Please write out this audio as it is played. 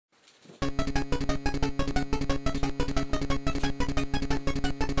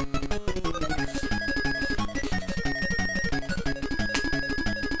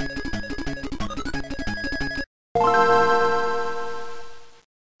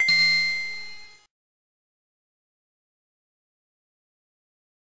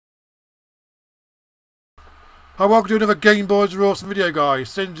Hi, welcome to another Game Boys Are Awesome video, guys.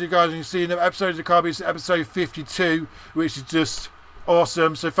 Send you guys, and you see another episode of the Car Beats, episode 52, which is just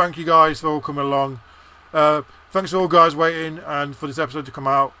awesome. So thank you guys for all coming along. Thanks to all guys waiting and for this episode to come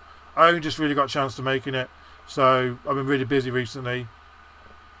out. I only just really got a chance to making it, so I've been really busy recently.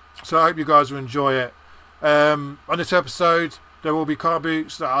 So I hope you guys will enjoy it. On this episode, there will be car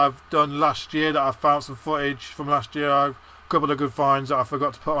boots that I've done last year, that I've found some footage from last year. A couple of good finds that I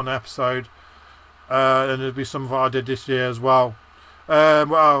forgot to put on the episode. And there'll be some of what I did this year as well.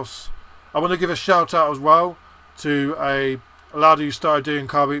 What else? I want to give a shout out as well to a lad who started doing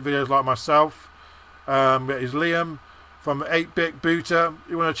car boot videos like myself. It is Liam from 8-Bit Booter.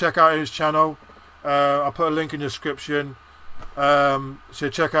 You want to check out his channel? I'll put a link in the description. So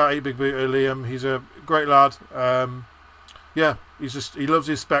check out 8-Bit Booter, Liam. He's a great lad. Yeah, he loves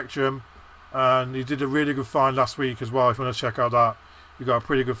his Spectrum, and he did a really good find last week as well. If you want to check out that. He got a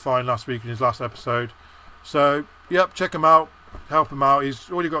pretty good find last week in his last episode. So, yep, check him out. Help him out. He's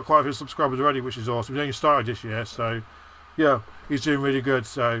already got quite a few subscribers already, which is awesome. He's only started this year, so, yeah, he's doing really good.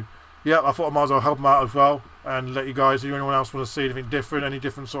 So, yeah, I thought I might as well help him out as well and let you guys, if anyone else want to see anything different, any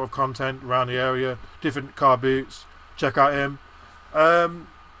different sort of content around the area, different car boots, check out him. And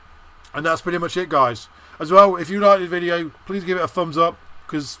that's pretty much it, guys. As well, if you like the video, please give it a thumbs up,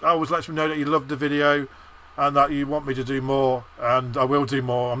 because that always lets me know that you loved the video and that you want me to do more, and I will do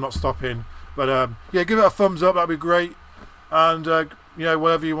more. I'm not stopping, but yeah, give it a thumbs up, that'd be great. And you know,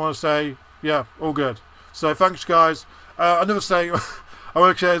 whatever you want to say, yeah, all good. So thanks, guys. Another thing I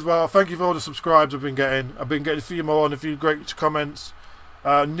want to say as well, thank you for all the subscribes I've been getting a few more and a few great comments.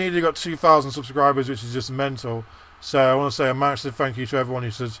 Nearly got 2,000 subscribers, which is just mental. So I want to say a massive thank you to everyone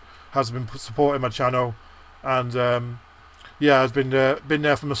who has been supporting my channel, and yeah, has been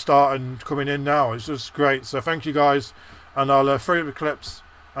there from the start and coming in now. It's just great. So thank you guys, and I'll throw you the clips,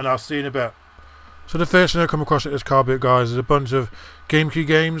 and I'll see you in a bit. So the first thing I come across at this car boot, guys, is a bunch of GameCube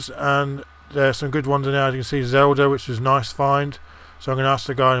games, and there's some good ones in there. As you can see, Zelda, which is a nice find. So I'm going to ask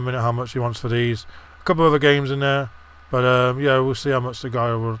the guy in a minute how much he wants for these. A couple of other games in there, but yeah, we'll see how much the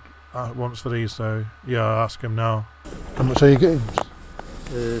guy wants for these. So yeah, I'll ask him now. How much are your games?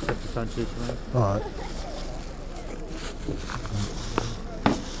 50 pounds each, mate. Alright.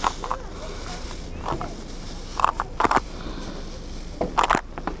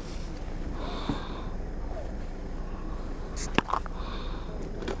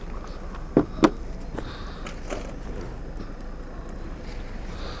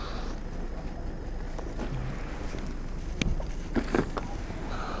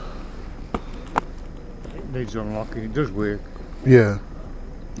 It needs unlocking, it does work. Yeah.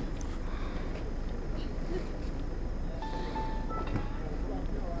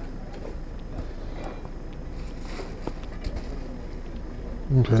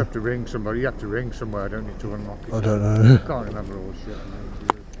 Okay. You have to ring somebody, you have to ring somewhere, don't you, to unlock it? I don't know. I can't remember all the shit.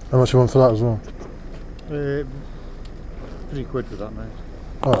 How much you want for that as well? £3 for that, mate.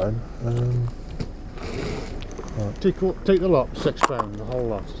 Alright. Right. Take the lot, £6, the whole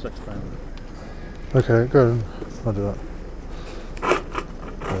lot, £6. Okay, go on. I'll do that.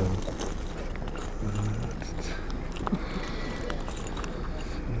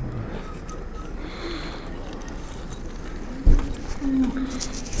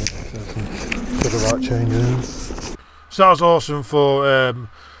 Put the right change in. So that was awesome for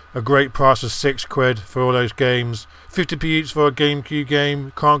a great price of £6 for all those games. 50p each for a GameCube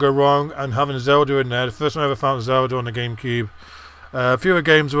game, can't go wrong. And having Zelda in there, the first time I ever found Zelda on the GameCube. A few other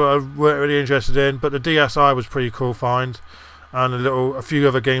games I weren't really interested in, but the DSi was pretty cool find, and a few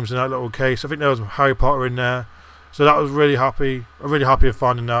other games in that little case. I think there was Harry Potter in there, so that was really happy. I'm really happy of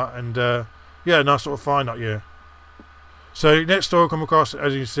finding that, and yeah, nice sort of find that year. So next store I come across,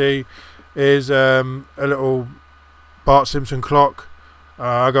 as you see, is a little Bart Simpson clock.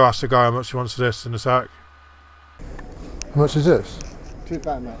 I'll go ask the guy how much he wants for this in a sec. How much is this?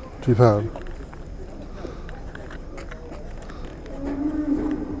 £2, mate. £2.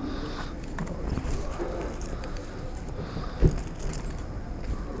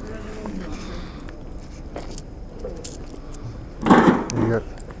 There you go.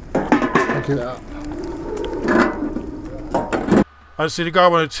 Thank you. Yeah. I see the guy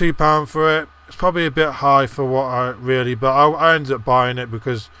wanted £2 for it. It's probably a bit high for what but I ended up buying it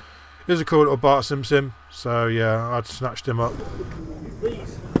because it was a cool little Bart Simpson. So yeah, I snatched him up.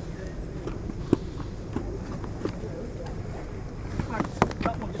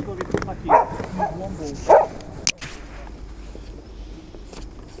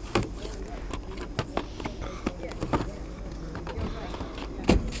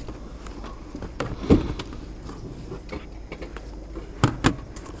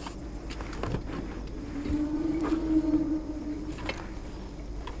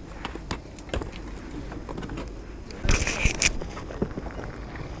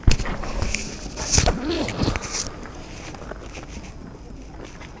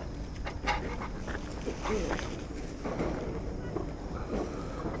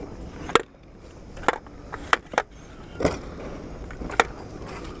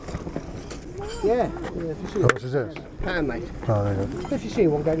 Yeah, if you see How much is this? £1, mate. Oh, there you go. If you see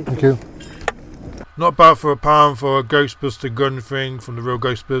one, go in. Thank you. Not bad for £1 for a Ghostbuster gun thing from the real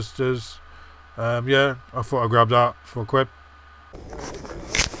Ghostbusters. Yeah, I thought I'd grab that for £1.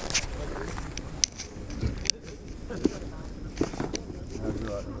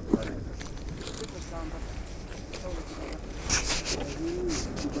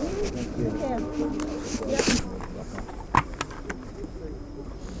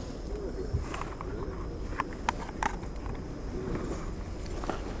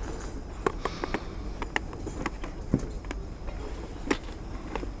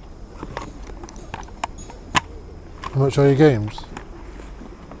 How much are your games?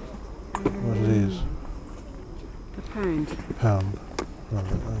 What are these? £1. Right.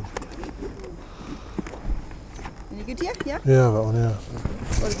 Any good to you? Yeah? Yeah, that one, yeah.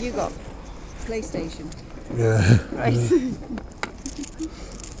 What have you got? PlayStation. Yeah. Right.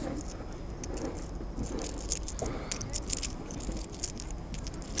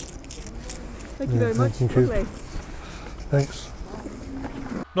 Thank you very much. Thank you. Lovely. Thanks.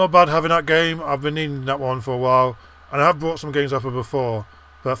 Not bad having that game. I've been needing that one for a while, and I have brought some games up here before,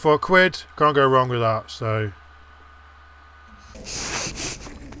 but for £1, can't go wrong with that. So.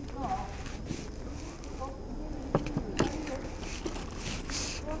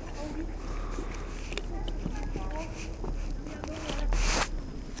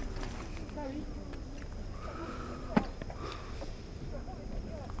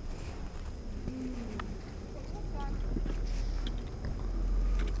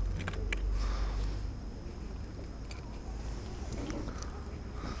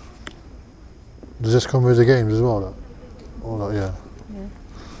 Does this come with the games as well? That? All that, yeah. Yeah.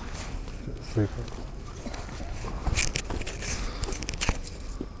 Free.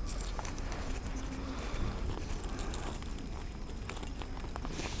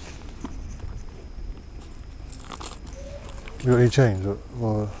 You got any change?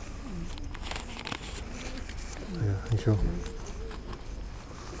 Or yeah, thank you.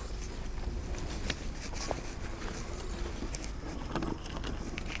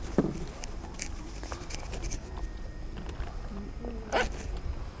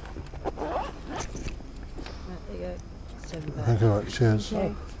 Thank you very much. Cheers.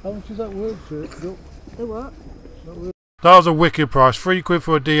 Oh, how much is that worth to it? The what? That was a wicked price. £3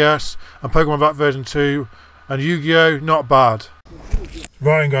 for a DS and Pokemon Black version 2 and Yu-Gi-Oh! Not bad.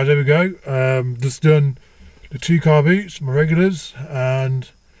 Right guys, there we go. Just done the 2 car beats, my regulars, and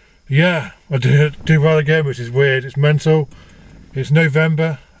yeah, I did do well again, which is weird. It's mental. It's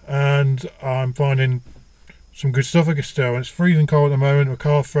November and I'm finding some good stuff again still. And it's freezing cold at the moment. My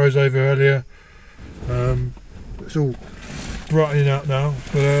car froze over earlier. It's all brightening out now,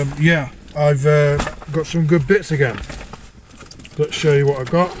 but yeah, I've got some good bits again. Let's show you what I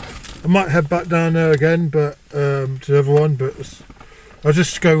got. I might head back down there again, but to the other one, but I'll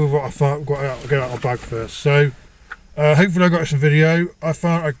just go with what I found. Get out of my bag first. So hopefully I got some video. I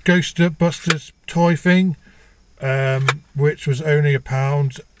found a Ghostbusters toy thing, which was only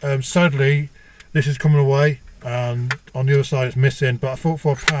 £1. Sadly, this is coming away, and on the other side it's missing. But I thought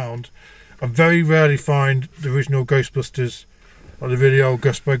for £1. I very rarely find the original Ghostbusters, like the really old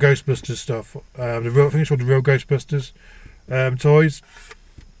Ghostbusters stuff. I think it's called the real Ghostbusters toys.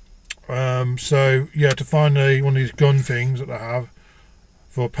 So yeah, to find one of these gun things that they have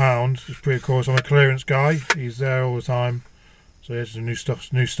for £1 is pretty cool. So I'm a clearance guy. He's there all the time. So here's some new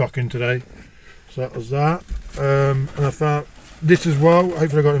stock in today. So that was that. And I found this as well.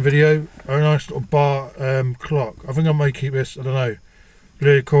 Hopefully I got in video. A nice little bar clock. I think I may keep this. I don't know.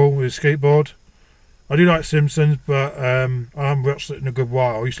 Really cool with a skateboard. I do like Simpsons, but I haven't watched it in a good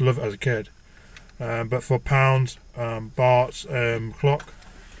while. I used to love it as a kid. But for £1, Bart's clock.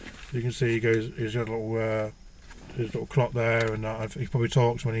 You can see he goes. He's got a his little clock there, and he probably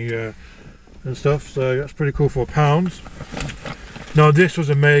talks when he and stuff. So that's pretty cool for £1. Now this was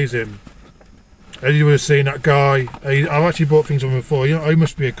amazing. As you would have seen, that guy. I've actually bought things from him before. You know, he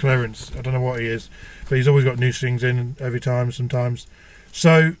must be a clearance. I don't know what he is, but he's always got new things in every time. Sometimes.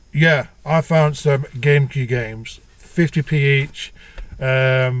 So yeah, I found some GameCube games, 50p each.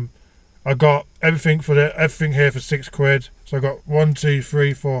 I got everything here for £6. So I got 1, 2,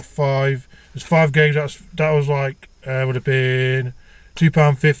 3, 4, 5. There's 5 games. That was like would have been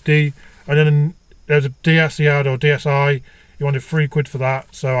 £2.50. And then there's a DS he had, or DSi. He wanted £3 for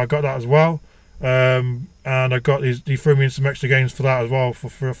that, so I got that as well. And I got he threw me in some extra games for that as well for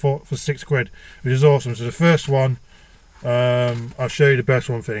 £6, which is awesome. So the first one. I'll show you the best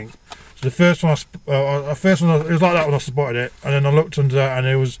one thing. So the first one, it was like that when I spotted it, and then I looked under that, and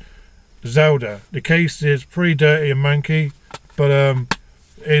it was Zelda. The case is pretty dirty and manky, but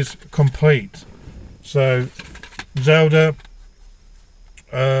is complete. So Zelda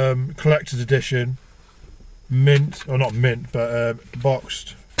collector's edition, mint, or not mint, but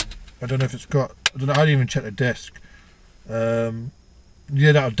boxed. I don't know if it's got, I don't know, I didn't even check the disc. Yeah,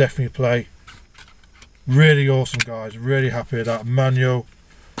 that'll definitely play. Really awesome, guys, really happy with that. Manual.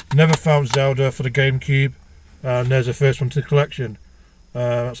 Never found Zelda for the GameCube, and there's the first one to the collection.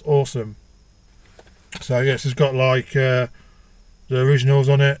 That's awesome. So yes, it's got like the originals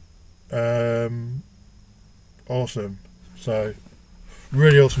on it. Awesome. So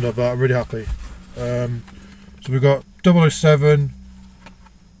really awesome to have that. Really happy. So we've got 007.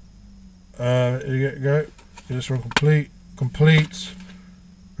 Here you go. This one complete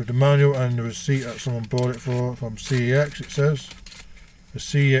with the manual and the receipt that someone bought it for from CEX. It says the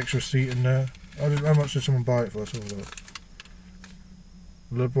CEX receipt in there. How much did someone buy it for? Let's have a look.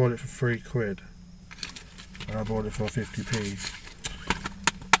 I bought it for £3, and I bought it for 50p.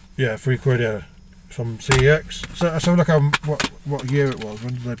 Yeah, £3. Yeah, from CEX. So let's have a look at what year it was.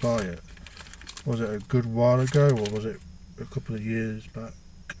 When did they buy it? Was it a good while ago, or was it a couple of years back?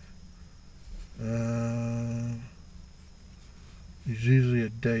 There's usually a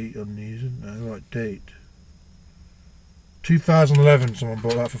date on these, isn't there? Right, date. 2011. Someone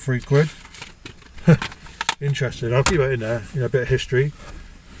bought that for £3. Interesting. I'll keep that in there. You know, a bit of history.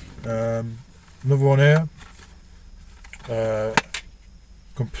 Another one here.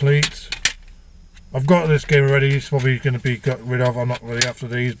 Complete. I've got this game already. It's probably going to be got rid of. I'm not really after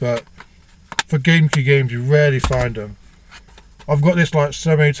these, but for GameCube games, you rarely find them. I've got this like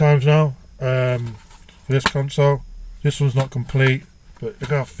so many times now. For this console. This one's not complete, but look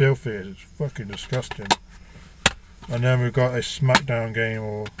how filthy it is. It's fucking disgusting. And then we've got a SmackDown game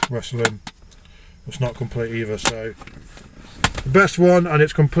or wrestling. It's not complete either. So the best one, and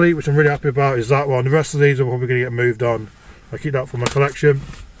it's complete, which I'm really happy about, is that one. The rest of these are probably going to get moved on. I keep that for my collection.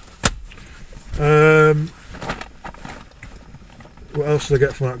 What else did I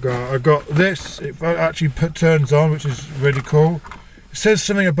get from that guy? I got this. It actually turns on, which is really cool. It says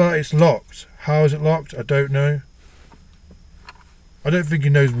something about it's locked. How is it locked? I don't know. I don't think he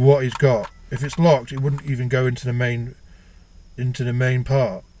knows what he's got. If it's locked, it wouldn't even go into the main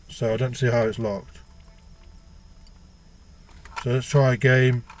part. So I don't see how it's locked. So let's try a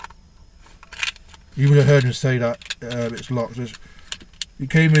game. You would have heard him say that it's locked. It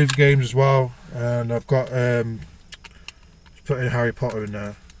came with games as well, and I've got put in Harry Potter in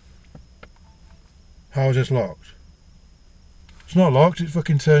there. How is this locked? It's not locked. It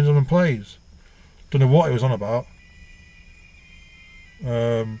fucking turns on and plays. Don't know what it was on about.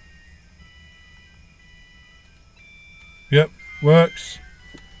 Yep, works,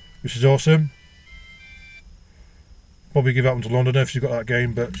 which is awesome. Probably give that one to London if she's got that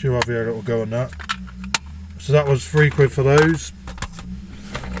game, but she'll have a little go on that. So that was £3 for those.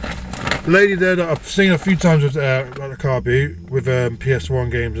 The lady there that I've seen a few times at the car boot with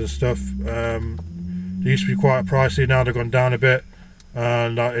PS1 games and stuff. They used to be quite pricey. Now they've gone down a bit,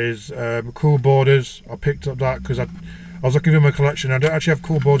 and that is Cool Borders. I picked up that because I was looking in my collection. I don't actually have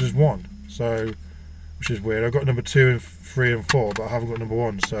Cool Borders 1, so which is weird. I've got number 2 and 3 and 4, but I haven't got number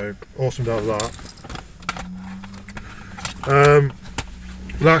 1. So awesome to have that.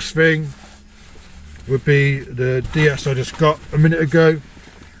 Last thing would be the DS I just got a minute ago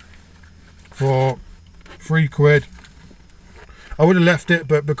for £3. I would have left it,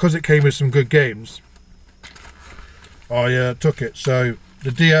 but because it came with some good games, I took it. So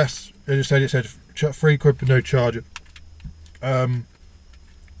the DS, as I said, it said £3 but no charger.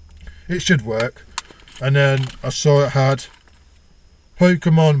 It should work. And then I saw it had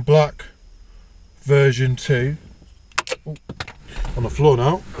Pokemon Black version 2. Ooh, on the floor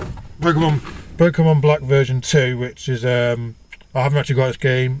now. Pokemon Black version 2, which is I haven't actually got this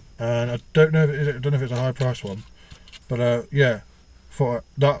game, and I don't know if it's a high price one, but yeah, for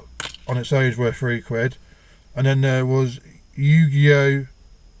that on its own is worth £3. And then there was Yu-Gi-Oh!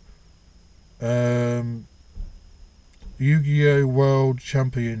 Yu-Gi-Oh! World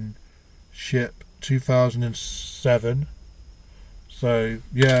Championship 2007. So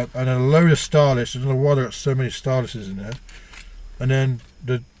yeah, and then a load of Starless. I don't know why there are so many Starlesses in there. And then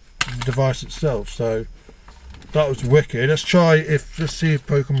the device itself. So that was wicked. Let's see if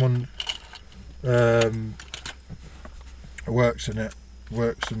Pokemon works in it.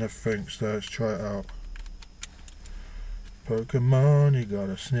 Works and everything. So let's try it out. Pokemon, you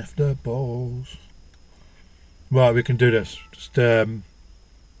gotta sniff the balls. Right, we can do this. Just checking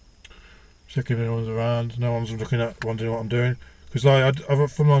if anyone's around. No one's looking at, wondering what I'm doing. Because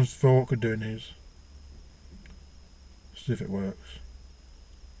I've sometimes feel awkward doing these. See if it works.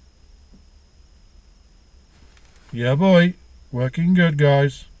 Yeah, boy, working good,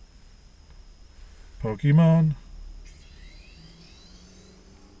 guys. Pokemon.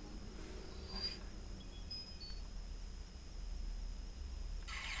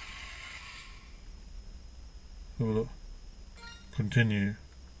 Have a look. Continue.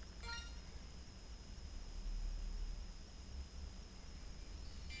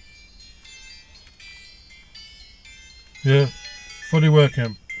 Yeah, fully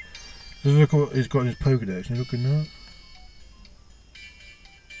working. Just look what he's got in his Pokedex. Can you look in that?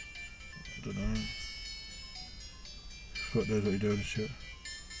 I don't know. God knows what you're doing and shit.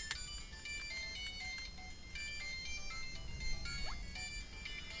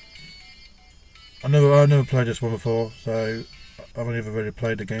 I never played this one before, so I've only ever really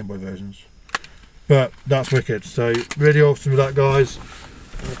played the Game Boy versions. But that's wicked. So really awesome with that, guys.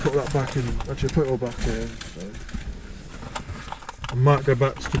 I'll put that back in. Actually, put it all back here. So I might go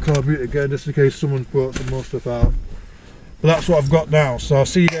back to the car boot again just in case someone's brought some more stuff out. But that's what I've got now. So I'll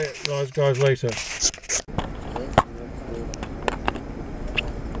see you guys later.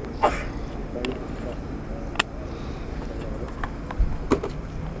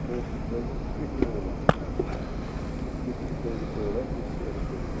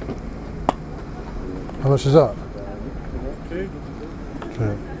 How much is that?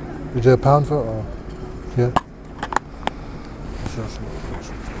 Okay. You do £1 for it or? Yeah.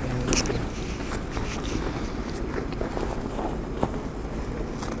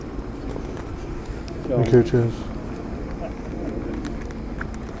 Thank you, cheers.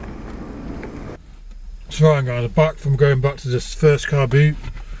 So right guys, I'm back from going back to this first car boot.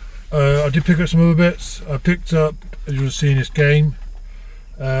 I did pick up some other bits. I picked up, as you will see in this game,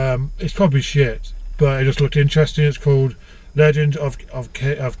 it's probably shit, but it just looked interesting. It's called Legend of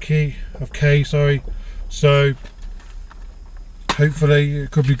K, sorry. So hopefully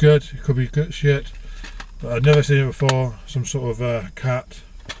it could be good. It could be good shit, but I've never seen it before. Some sort of cat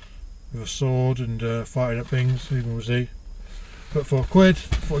with a sword and fighting at things. Even with Z. But for £1,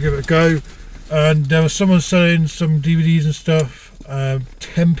 thought I'd give it a go. And there was someone selling some DVDs and stuff,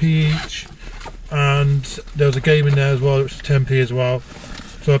 10p each, and there was a game in there as well, which was 10p as well.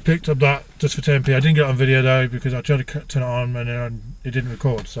 So I picked up that just for 10p. I didn't get it on video though because I tried to turn it on and then it didn't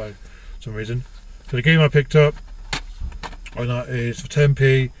record, so for some reason. So the game I picked up, and that is for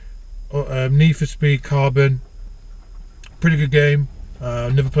 10p, Need for Speed Carbon. Pretty good game.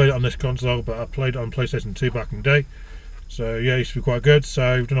 I've never played it on this console, but I played it on PlayStation 2 back in the day. So yeah, it used to be quite good. So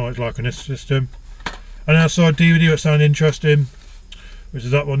I don't know what it's like on this system. And then I saw a DVD that sounded interesting, which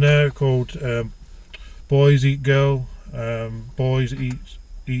is that one there called Boys Eat Girl, Boys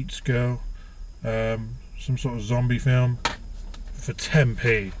Eats Girl, some sort of zombie film for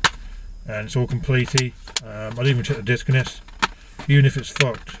 10p, and it's all completey. I didn't even check the disc in this. Even if it's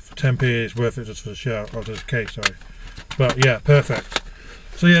fucked, for 10p it's worth it just for the show. Oh, there's a case, sorry. But yeah, perfect.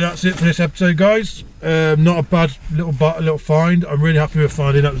 So yeah, that's it for this episode, guys. Not a bad little find. I'm really happy with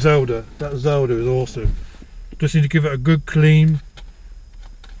finding that Zelda. That Zelda is awesome. Just need to give it a good clean,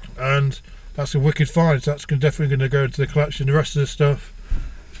 and that's a wicked find. So that's definitely going to go into the collection. The rest of the stuff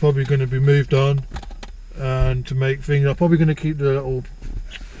is probably going to be moved on, and to make things, I'm probably going to keep the little,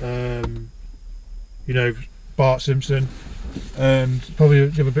 you know, Bart Simpson, and probably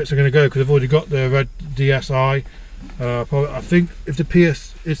the other bits are going to go because I've already got the red DSi. I think if the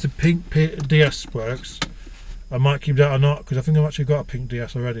pink DS works, I might keep that or not, because I think I've actually got a pink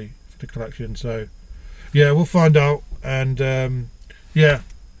DS already for the collection. So yeah, we'll find out. And yeah,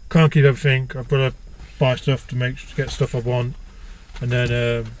 can't keep everything. I've got to buy stuff to get stuff I want, and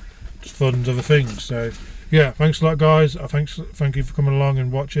then just fund other things. So yeah, thanks a lot, guys. Thank you for coming along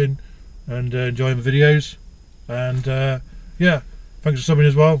and watching and enjoying the videos. And yeah, thanks for subbing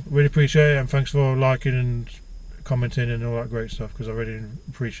as well. Really appreciate it, and thanks for liking and commenting and all that great stuff, because I really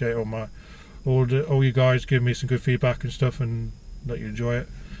appreciate all you guys giving me some good feedback and stuff and let you enjoy it.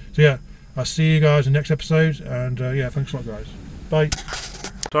 So yeah, I'll see you guys in the next episode, and yeah, thanks a lot, guys. Bye.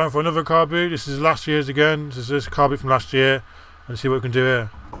 Time for another car boot. This is last year's again. This is a car boot from last year, and see what we can do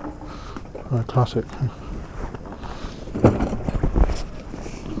here. Right, classic.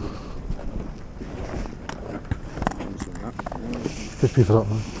 £50 for that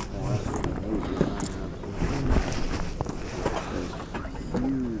one.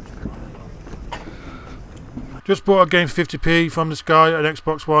 Just bought a game for 50p from this guy, an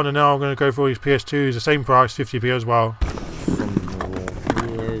Xbox One, and now I'm going to go for his PS2. The same price, 50p as well.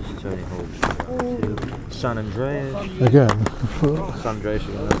 San Andreas. Again. San Andreas,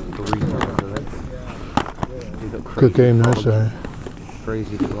 you know, 3 times, I think. Good game though, so.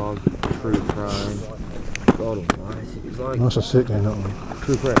 Crazy Vlog, True Crime. God almighty, it's like... That's a sick game, that one.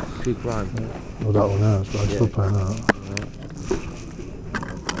 True Crime. Yeah. Well, that one now, but I'm still playing that.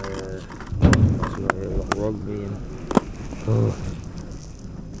 Yeah. rugby and Oh.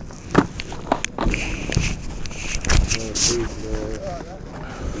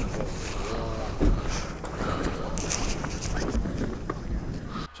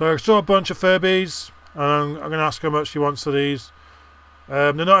 So I saw a bunch of Furbies, and I'm going to ask how much she wants for these.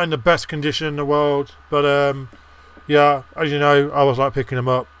 They're not in the best condition in the world, but yeah, as you know, I always like picking them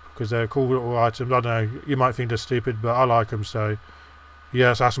up because they're cool little items. I don't know, you might think they're stupid, but I like them, so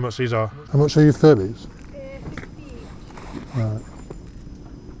yes, ask how much these are. How much are your Furbies? 50. Right.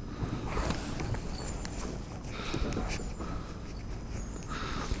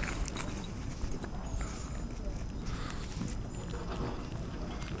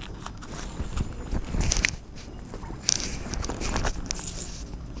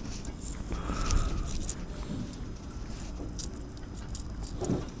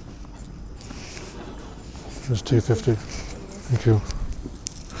 Just $2.50. Thank you.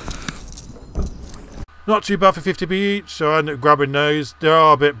 Not too bad for 50p each, so I ended up grabbing those. They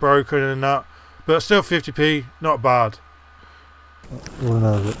are a bit broken and that, but still 50p, not bad. All in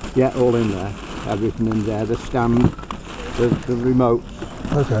over it. yeah, all in there. Everything in there. The stand, the remote.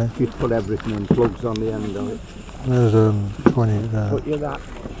 Okay. Just put everything in. Plugs on the end of it. There's 20 there. Put you that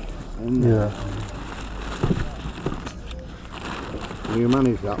in there. Yeah. Will you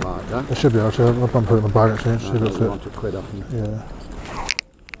manage that like that? I should be able to. I'll put it in my bag actually. See if it'll You fit. want to quid off me. Yeah.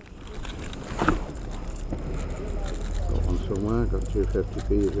 Got one somewhere. Got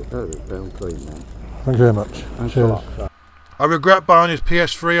 250p. Is it? Oh, it's down clean now. Thank you very much. Thanks a Cheers. lot. I regret buying his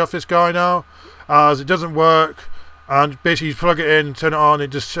PS3 off this guy now, as it doesn't work, and basically you plug it in, turn it on, it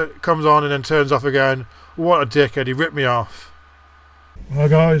just comes on and then turns off again. What a dickhead, he ripped me off. Hi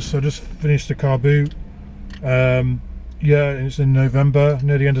guys, so I just finished the car boot. Yeah, it's in November,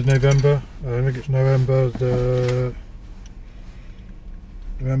 near the end of November. I think it's November the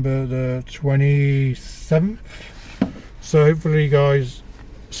 27th. So hopefully you guys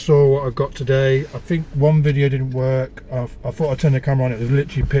saw what I got today. I think one video didn't work. I thought I'd turn the camera on, it was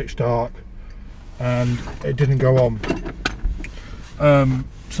literally pitch dark and it didn't go on.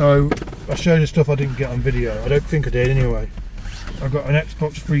 So I showed you stuff I didn't get on video. I don't think I did anyway. I've got an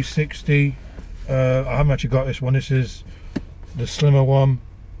Xbox 360. I haven't actually got this one. This is the slimmer one,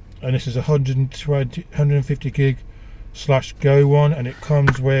 and this is 150 gig / Go one, and it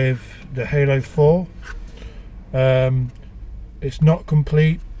comes with the Halo 4. It's not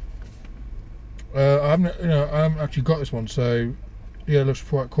complete. I haven't actually got this one, so yeah, it looks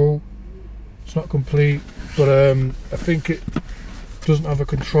quite cool. It's not complete, but I think it doesn't have a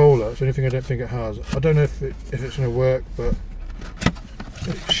controller. It's the only thing I don't think it has. I don't know if it's going to work, but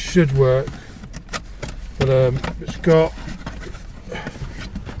it should work. But it's got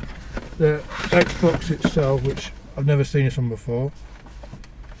the Xbox itself, which I've never seen this one before.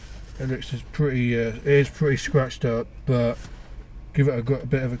 It looks pretty, it is pretty scratched up, but give it a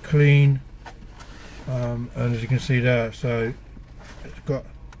bit of a clean, and as you can see there, so it's got,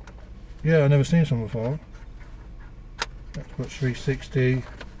 yeah, I've never seen this one before. Xbox 360,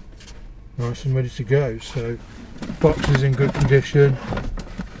 nice and ready to go. So box is in good condition.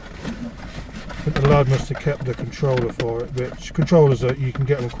 I think the lad must have kept the controller for it, which controllers are, you can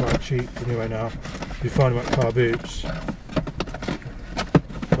get them quite cheap anyway now. You find them at car boots.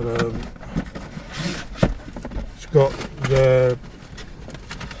 But it's got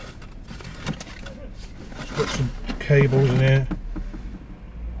some cables in here,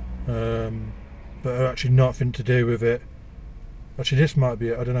 but are actually nothing to do with it. Actually, this might be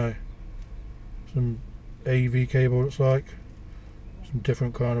it. I don't know. Some AV cable, looks like. Some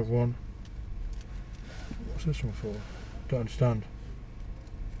different kind of one. What's this one for? Don't understand.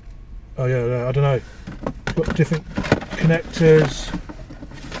 Oh yeah, I don't know. It's got different connectors,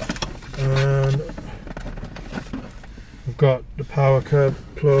 and we've got the power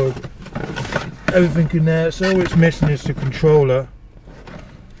plug, everything in there. So all it's missing is the controller.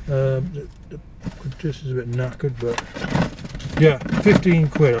 This is a bit knackered, but yeah, 15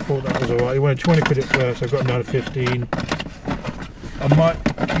 quid. I thought that was alright. He wanted 20 quid at first. I got him down to 15. I might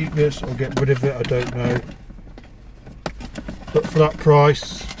keep this or get rid of it. I don't know. But for that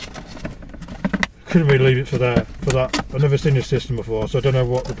price, couldn't really leave it for that. I've never seen this system before, so I don't know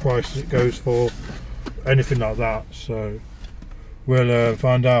what the price it goes for, anything like that. So we'll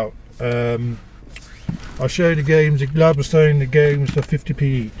find out. I'll show you the games. The lad was saying the games are 50p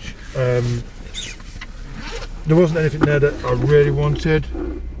each. There wasn't anything there that I really wanted,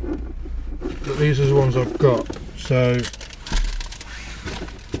 but these are the ones I've got. So,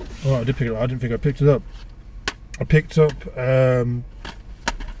 oh, I did pick it up. I didn't think I picked it up. I picked up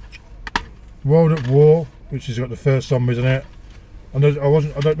World at War, which has got the first zombies in it. And I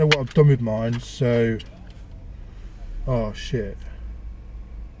don't know what I've done with mine, so Oh shit.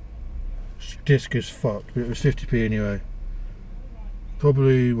 Disc is fucked, but it was 50p anyway.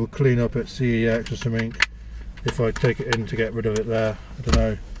 Probably will clean up at CEX or something if I take it in to get rid of it there. I don't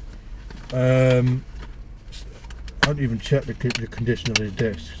know. I haven't even checked the condition of these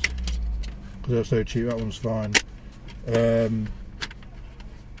discs because they're so cheap. That one's fine.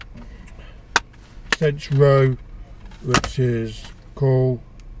 Cinch Row, which is cool.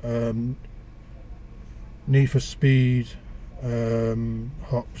 Need for Speed,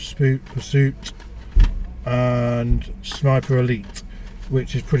 Hot Pursuit, and Sniper Elite,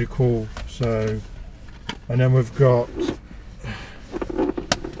 which is pretty cool. So, and then we've got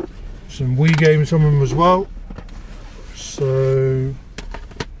some Wii games on them as well. So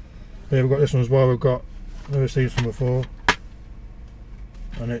yeah, we've got this one as well. We've got, never seen this one before,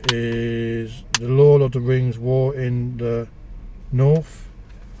 and it is the Lord of the Rings War in the North.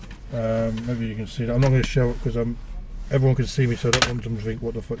 Maybe you can see that. I'm not going to show it because everyone can see me, so I don't want them to think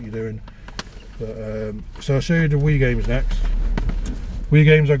what the fuck you're doing. But so I'll show you the Wii games next. Wii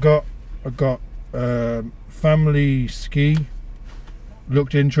games I got Family Ski.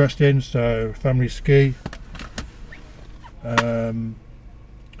 Looked interesting, so Family Ski.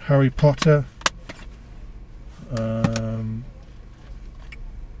 Harry Potter.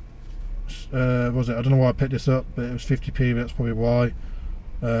 Was it? I don't know why I picked this up, but it was 50p. But that's probably why.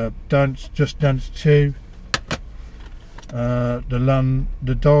 Just Dance 2. The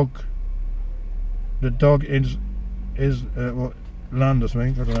dog is what, Land or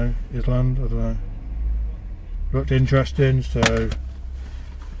something, I don't know, Island, I don't know. Looked interesting. So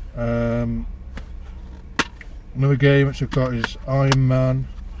another game which I've got is Iron Man,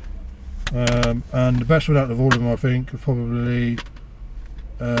 and the best one out of all of them I think is probably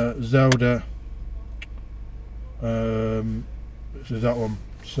Zelda. This is that one.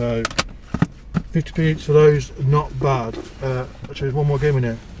 So 50p each for those, not bad. Actually there's one more game in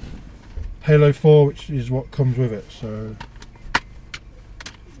here, Halo 4, which is what comes with it. So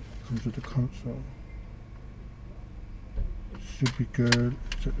comes with the console. Should be good.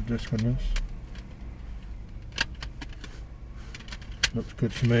 Check the disc on this. Looks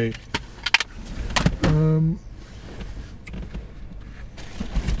good to me. And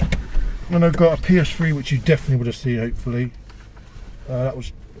I've got a PS3 which you definitely would have seen hopefully. That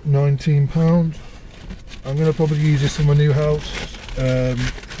was £19. I'm going to probably use this in my new house.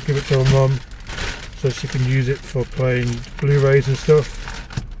 Give it to my mum so she can use it for playing Blu-rays and stuff.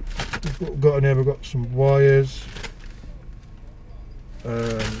 We've got in here, we've got some wires,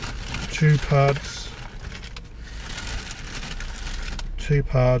 2 pads,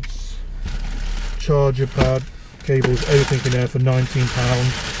 charger pad, cables, everything in there for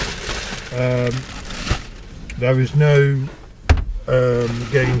 £19. There is no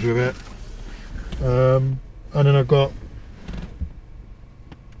games with it, and then I've got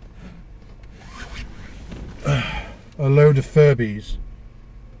a load of Furbies,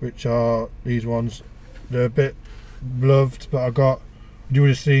 which are these ones. They're a bit loved, but I got, you would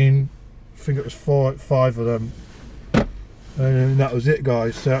have seen, I think it was 5 of them, and that was it,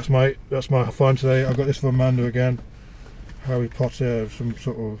 guys. So that's my find today. I got this for Amanda again, Harry Potter, some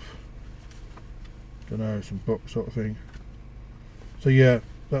sort of, don't know, some book sort of thing. So yeah,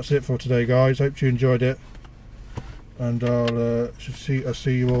 that's it for today, guys. Hope you enjoyed it, and I'll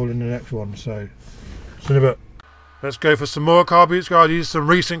see you all in the next one. So see you in a bit. Let's go for some more car boots, guys. These are some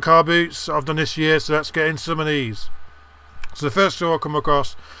recent car boots I've done this year, so let's get into some of these. So the first two I come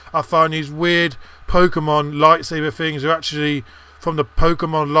across, I found these weird Pokemon lightsaber things. They're actually from the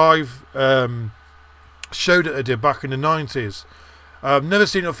Pokemon Live show that they did back in the 90s. I've never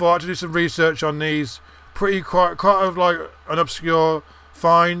seen it before. I had to do some research on these. Quite of like an obscure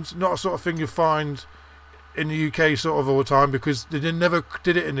find, not a sort of thing you find in the UK sort of all the time, because they never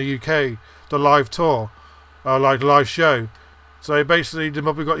did it in the UK, the live tour, like the live show. So basically they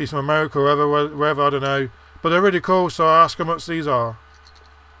probably got these from America or wherever, I don't know, but they're really cool. So I asked how much these are.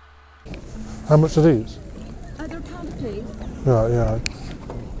 How much are these? They're a pound please. Right, yeah.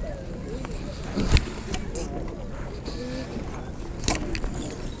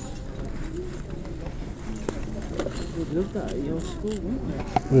 You'd love that at your school,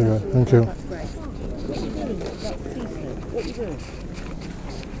 wouldn't you? Yeah, thank you. That's great. What are you doing? What are you doing?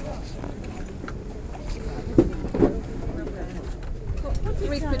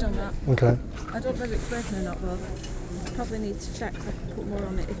 £3 on that. Okay. I don't know if it's working or not, but probably need to check so I can put more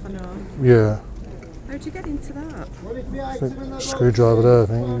on it if I know. Yeah. How'd you get into that? I think screwdriver there, I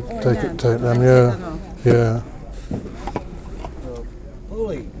think. You take them, yeah. Yeah.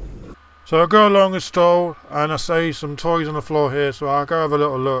 So I go along a stall and I see some toys on the floor here, so I go have a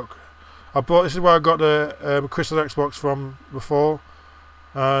little look. This is where I got the Crystal Xbox from before,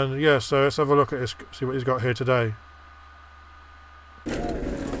 and yeah, so let's have a look at this, see what he's got here today.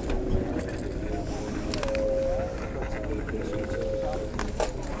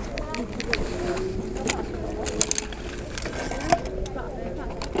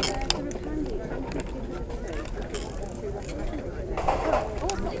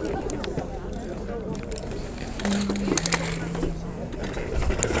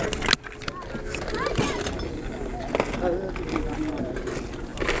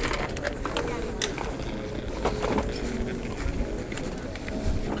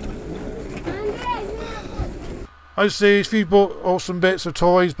 I see a few bought awesome bits of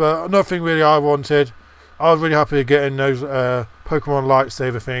toys, but nothing really I wanted. I was really happy getting those Pokemon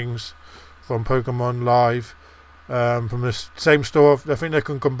lightsaber things from Pokemon Live, from the same store. I think they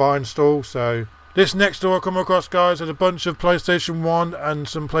can combine stores. So this next store I come across, guys, has a bunch of PlayStation 1 and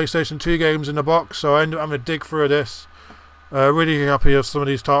some PlayStation 2 games in the box, so I ended up having to dig through this. Really happy with some of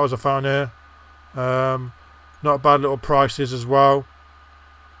these titles I found here. Not bad little prices as well.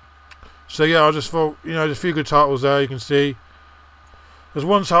 So yeah, I just thought, you know, there's a few good titles there. You can see there's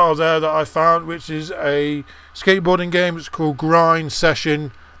one title there that I found, which is a skateboarding game. It's called Grind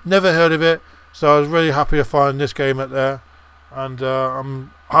Session. Never heard of it, so I was really happy to find this game out there. And I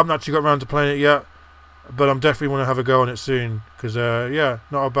haven't actually got around to playing it yet, but I'm definitely want to have a go on it soon, because yeah,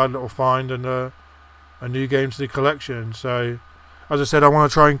 not a bad little find, and a new game to the collection. So as I said, I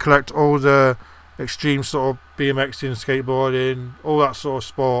want to try and collect all the extreme sort of BMXing, skateboarding, all that sort of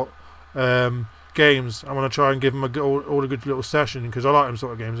sport games. I want to try and give them all a good little session, because I like them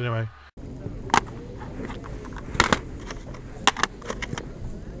sort of games anyway.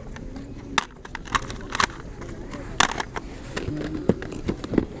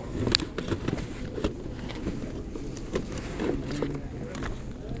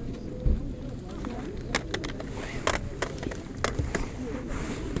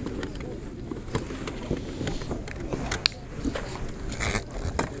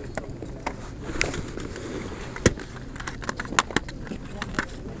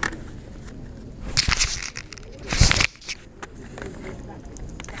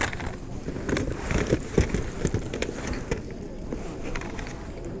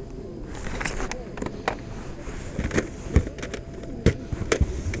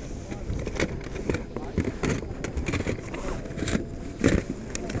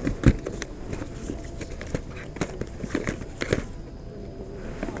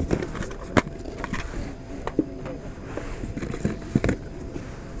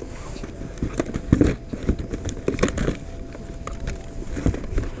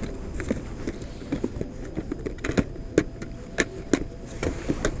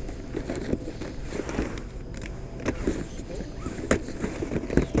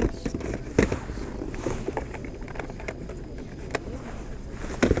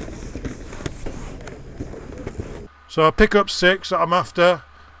 So I pick up 6 that I'm after.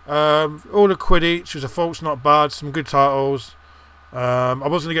 All a quid each, which I thought's not bad. Some good titles. I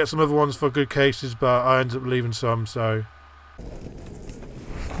was going to get some other ones for good cases, but I ended up leaving some. So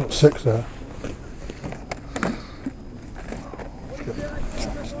got 6 there.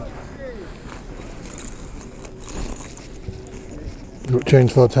 You got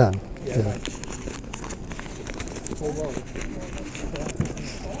change for 10? Yeah.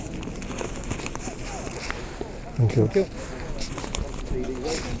 Thank you.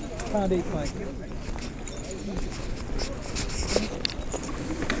 Pound each, mate.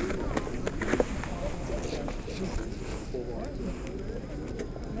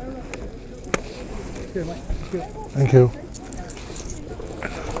 Thank you.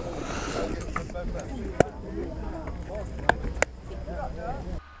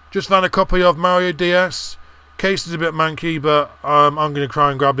 just found a copy of Mario DS. Case is a bit manky, but I'm going to try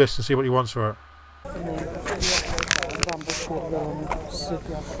and grab this and see what he wants for it.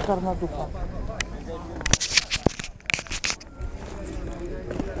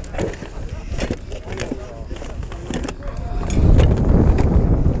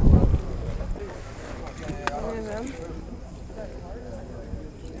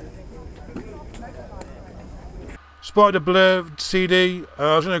 Spotted a Blur CD.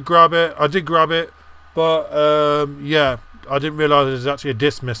 I was going to grab it. I did grab it, but yeah, I didn't realise there's actually a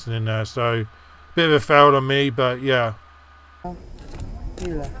disc missing in there. So, bit of a fail on me, but yeah. How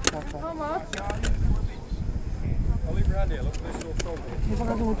much?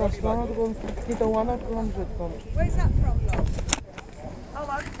 Where's that from, love?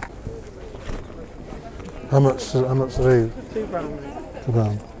 How much are these? £2.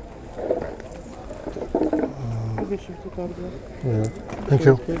 £2. Yeah. Thank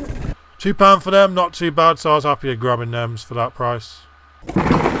you. £2 for them, not too bad, so I was happy at grabbing them for that price.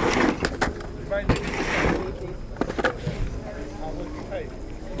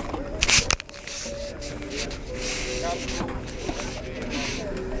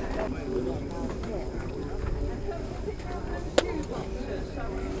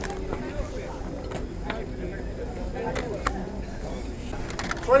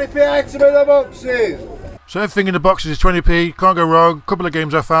 £20 item in the boxes. So everything in the boxes is 20p, can't go wrong. Couple of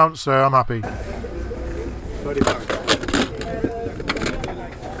games I found, so I'm happy.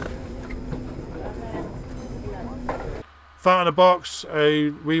 Found in a box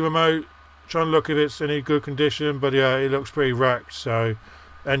a Wii remote, trying to look if it's in any good condition, but yeah, it looks pretty wrecked, so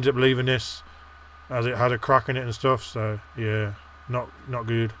ended up leaving this as it had a crack in it and stuff, so yeah, not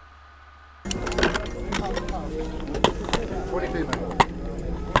good.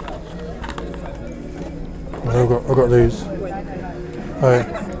 I've got these. Hey,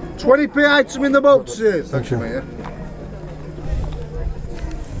 20p item in the boxes. thank you. Mate.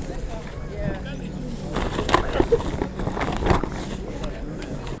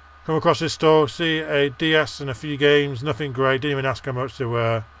 Come across this store, see a DS and a few games, nothing great, didn't even ask how much they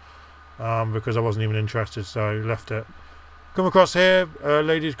were because I wasn't even interested, so left it. Come across here,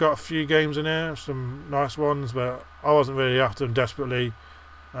 lady's got a few games in here, some nice ones, but I wasn't really after them desperately,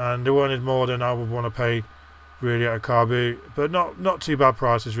 and they wanted more than I would want to pay really at a car boot, but not too bad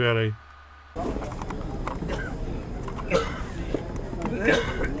prices really. How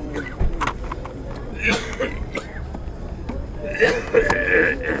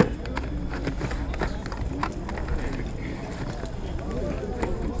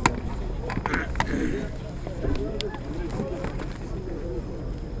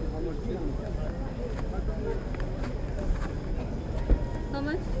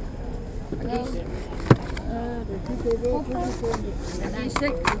much?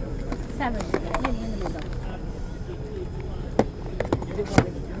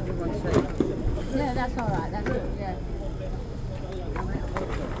 Yeah, that's all right. That's good. Yeah.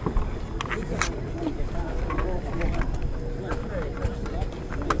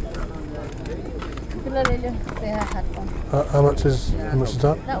 How much is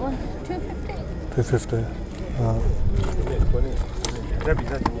that? That one's 250. 250.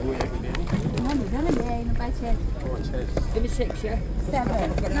 Give me 6, yeah?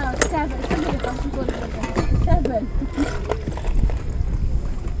 7. No, 7. Seven.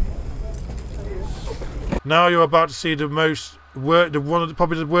 Now you're about to see the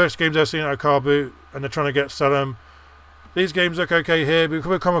probably the worst games I've seen at a car boot, and they're trying to sell them. These games look okay here, but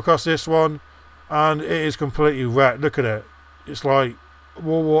we'll come across this one, and it is completely wrecked. Look at it. It's like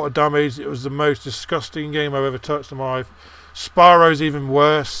water damage. It was the most disgusting game I've ever touched in my life. Spyro's even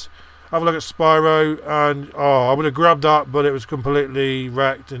worse. Have a look at Spyro, and I would have grabbed that, but it was completely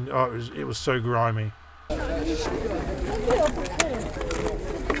wrecked, and it was so grimy.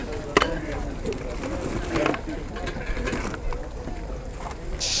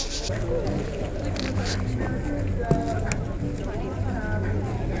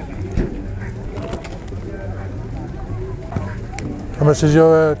 How much is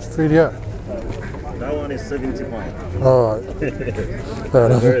your 3DS? That one is £70. Alright. Fair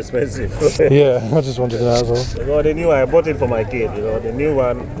enough. Very expensive. Yeah, I just wanted to know as well. You know, the new one, I bought it for my kid. You know, the new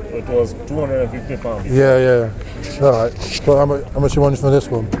one, it was £250. Yeah. Alright. Well, how much you want for this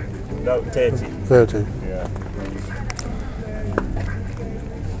one? That 30. 30. Yeah.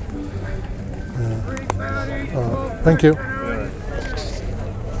 Alright. Thank you.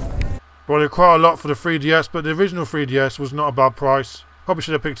 Well, quite a lot for the 3DS, but the original 3DS was not a bad price. Probably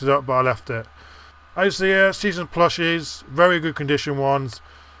should have picked it up, but I left it. As the season plushies, very good condition ones.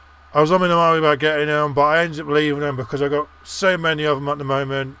 I was umming and ahhing about getting them, but I ended up leaving them because I got so many of them at the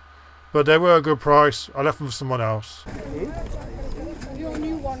moment. But they were a good price. I left them for someone else. Your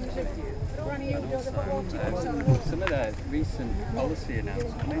new ones, some of the recent policy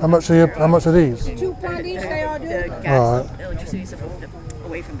announcements. How much are these? £2 each they are doing. Alright. It'll just use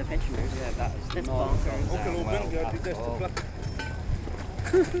away from the pensioners. Yeah, that's not going down well at all.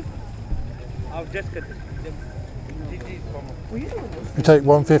 I've just got You take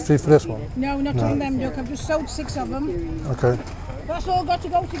 150 for this one? No, not on them, Duke. I've just sold 6 of them. Okay. That's all got to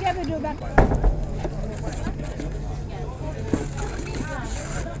go together, do that.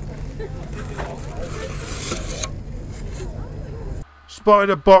 Spotted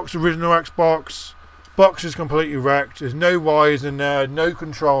a box, original Xbox. Box is completely wrecked. There's no wires in there, no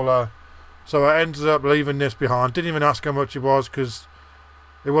controller. So I ended up leaving this behind. Didn't even ask how much it was because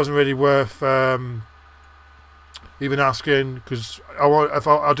it wasn't really worth even asking. Because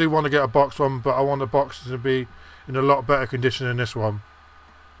I do want to get a box one, but I want the box to be in a lot better condition than this one.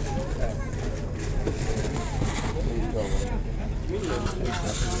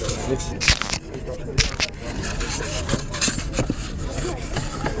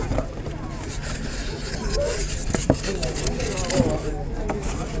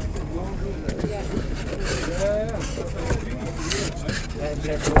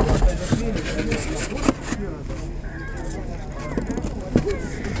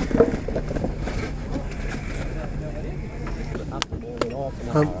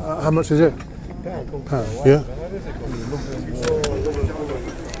 How much is it? Pound, yeah.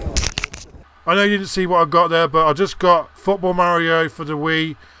 I know you didn't see what I got there, but I just got Football Mario for the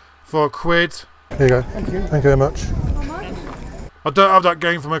Wii for £1. Here you go. Thank you very much. I don't have that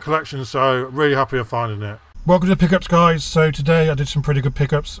game for my collection, so I'm really happy I'm finding it. Welcome to the pickups, guys. So today I did some pretty good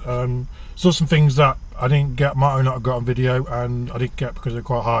pickups. Saw some things that I didn't get, might have not got on video, and I didn't get because they're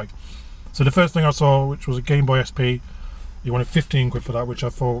quite high. So the first thing I saw, which was a Game Boy SP, you wanted 15 quid for that, which I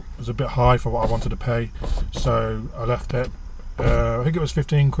thought was a bit high for what I wanted to pay, so I left it. I think it was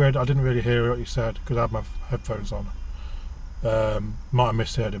 15 quid. I didn't really hear what he said because I had my headphones on. Might have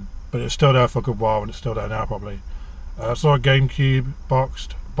misheard him, but it's still there for a good while, and it's still there now probably. I saw a GameCube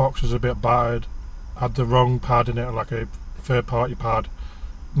boxed. Box was a bit battered, had the wrong pad in it, like a third party pad.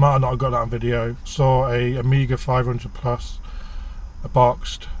 Might have not got that on video. Saw a Amiga 500 Plus, a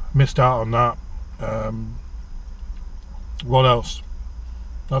boxed, missed out on that. What else?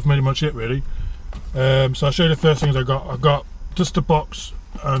 That's pretty much it really. So I'll show you the first things I got. I got just a box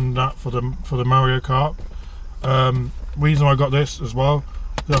and that for the Mario Kart. Reason I got this as well,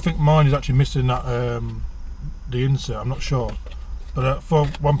 because I think mine is actually missing that the insert. I'm not sure, but for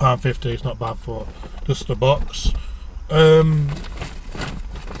 £1.50 it's not bad for just the box.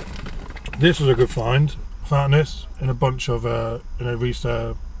 This was a good find. Found this in a bunch of in a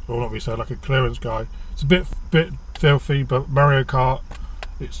resale, or not resale, like a clearance guy. It's a bit filthy, but Mario Kart,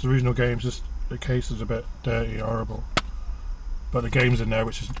 it's the original game. Just the case is a bit dirty, horrible, but the game's in there,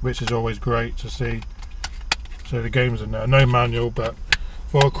 which is always great to see. So the game's in there, no manual, but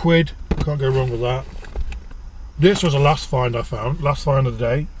for £1, can't go wrong with that. This was the last find I found, last find of the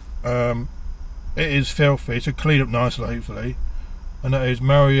day. It is filthy, so clean up nicely hopefully, and that is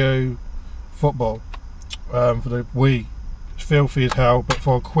Mario Football for the Wii. It's filthy as hell, but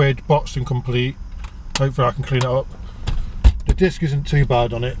for £1, boxed and complete. Hopefully I can clean it up. The disc isn't too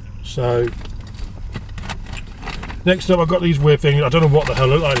bad on it. So next up, I've got these weird things. I don't know what the hell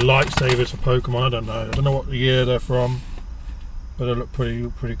they look like. Lightsabers for Pokemon. I don't know. I don't know what year they're from, but they look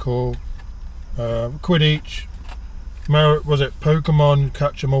pretty cool. £1 each. Was it Pokemon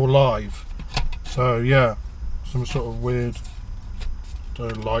Catch 'Em All Live? So yeah, some sort of weird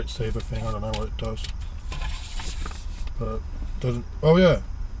lightsaber thing. I don't know what it does, but it doesn't. Oh yeah,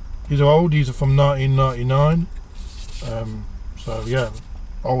 these are old. These are from 1999. So yeah,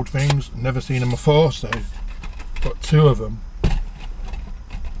 old things. Never seen them before. So got 2 of them.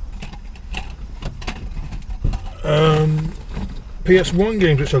 PS1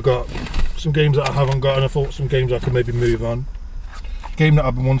 games which I've got. Some games that I haven't got, and I thought some games I could maybe move on. Game that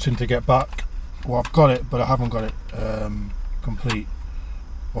I've been wanting to get back. Well, I've got it, but I haven't got it complete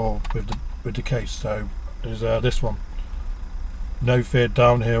or with the case. So there's this one. No Fear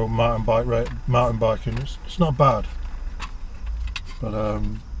Downhill mountain biking. It's not bad, but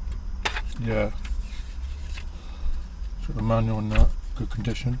yeah. Got the manual in that, good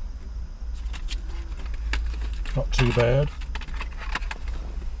condition. Not too bad.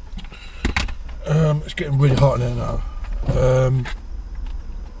 It's getting really hot in here now.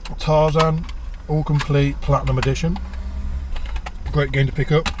 Tarzan, all complete, platinum edition. Great game to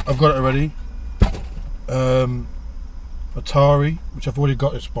pick up. I've got it already. Atari, which I've already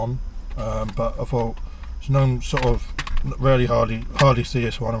got this one, but I thought it's known sort of hardly see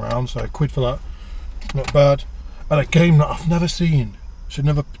this one around, so £1 for that. Not bad. And a game that I've never seen. It's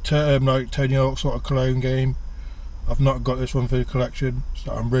another like Tony Hawk sort of clone game. I've not got this one for the collection,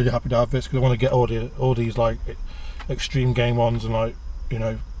 so I'm really happy to have this because I want to get all these like extreme game ones and like, you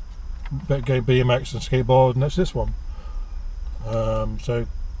know, game BMX and skateboard, and that's this one. So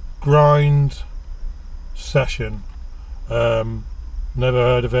Grind Session. Never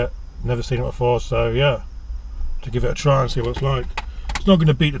heard of it, never seen it before, so yeah, to give it a try and see what it's like. It's not going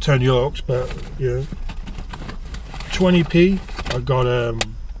to beat the Tony Hawks, but you know. 20p. I got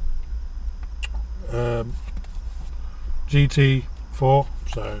GT4,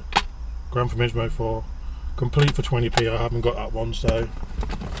 so Gran Turismo 4, complete for 20p. I haven't got that one, so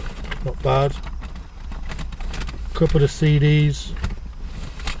not bad. Couple of CDs.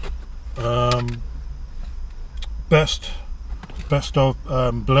 Best of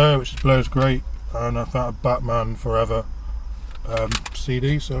Blur, which is Blur's great, and I found a Batman Forever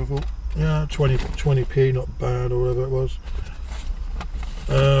CD, so I thought Yeah, 20p, not bad, or whatever it was.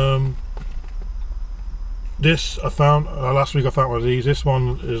 This I found last week. I found one of these. This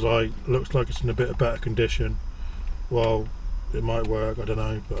one is like, looks like it's in a bit of better condition. Well, it might work, I don't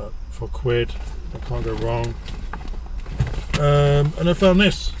know, but for £1, I can't go wrong. And I found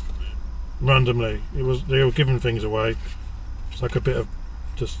this randomly. They were giving things away. It's like a bit of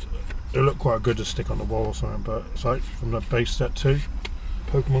just. It looked quite good to stick on the wall or something, but it's like from the base set 2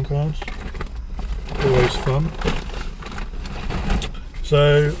 Pokemon cards. Always fun.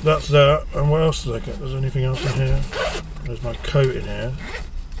 So that's that. And what else did I get? There's anything else in here? There's my coat in here.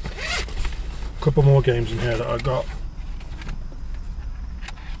 A couple more games in here that I got.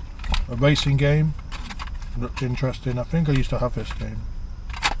 A racing game. Looked interesting. I think I used to have this game.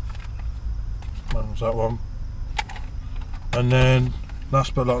 That was that one. And then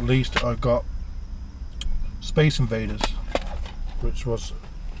last but not least, I got Space Invaders, which was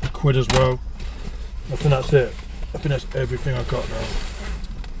 £1 as well. I think that's it. I think that's everything I got now.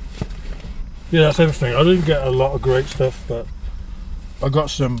 Yeah, that's everything. I didn't get a lot of great stuff, but I got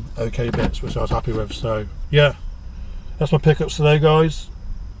some okay bits which I was happy with. So yeah, that's my pickups today, guys.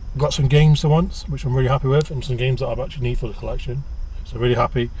 Got some games to once, which I'm really happy with, and some games that I actually need for the collection. So really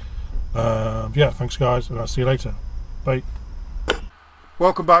happy. Yeah, thanks guys, and I'll see you later. Bye.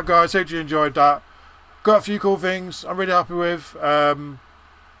 Welcome back, guys. Hope you enjoyed that. Got a few cool things I'm really happy with.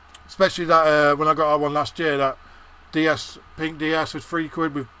 Especially that when I got our one last year, that DS, pink DS with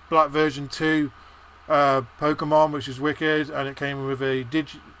 £3 with black version 2 Pokemon, which is wicked, and it came with a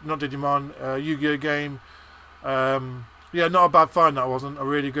not Digimon, Yu-Gi-Oh game. Yeah, not a bad find. That wasn't a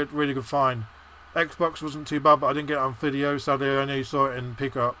really good find. Xbox wasn't too bad, but I didn't get it on video, sadly. I only saw it in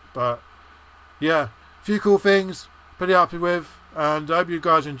pickup. But yeah, a few cool things. Pretty happy with, and I hope you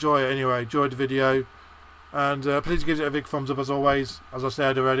guys enjoy it. Anyway, enjoyed the video, and please give it a big thumbs up as always, as I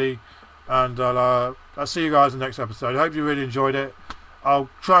said already. And I'll see you guys in the next episode. I hope you really enjoyed it. I'll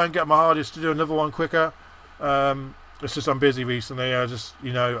try and get my hardest to do another one quicker. It's just I'm busy recently. Just,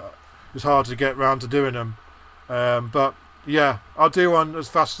 you know, it's hard to get round to doing them. But yeah, I'll do one as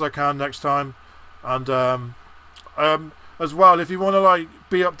fast as I can next time. And as well, if you want to like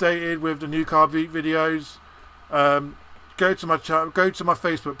be updated with the new card videos, go to my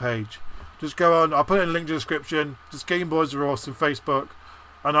Facebook page. Just go on. I'll put it in the link to the description. Just Game Boys Are Awesome Facebook,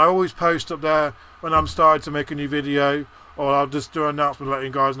 and I always post up there when I'm starting to make a new video, or I'll just do an announcement letting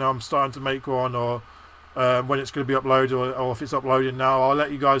you guys know I'm starting to make one, or when it's going to be uploaded, or if it's uploaded now, I'll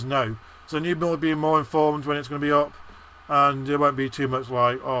let you guys know. So you will be more informed when it's going to be up, and it won't be too much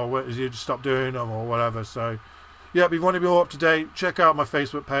like, oh, what is you just stop doing them or whatever. So yeah, if you want to be all up to date, check out my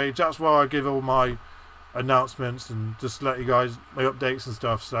Facebook page. That's where I give all my announcements and just let you guys my updates and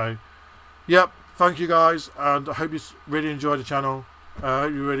stuff. So yep, thank you guys, and I hope you really enjoyed the channel. I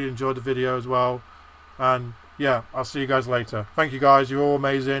hope you really enjoyed the video as well. And yeah, I'll see you guys later. Thank you guys, you're all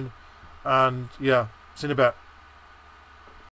amazing. And yeah, see you in a bit.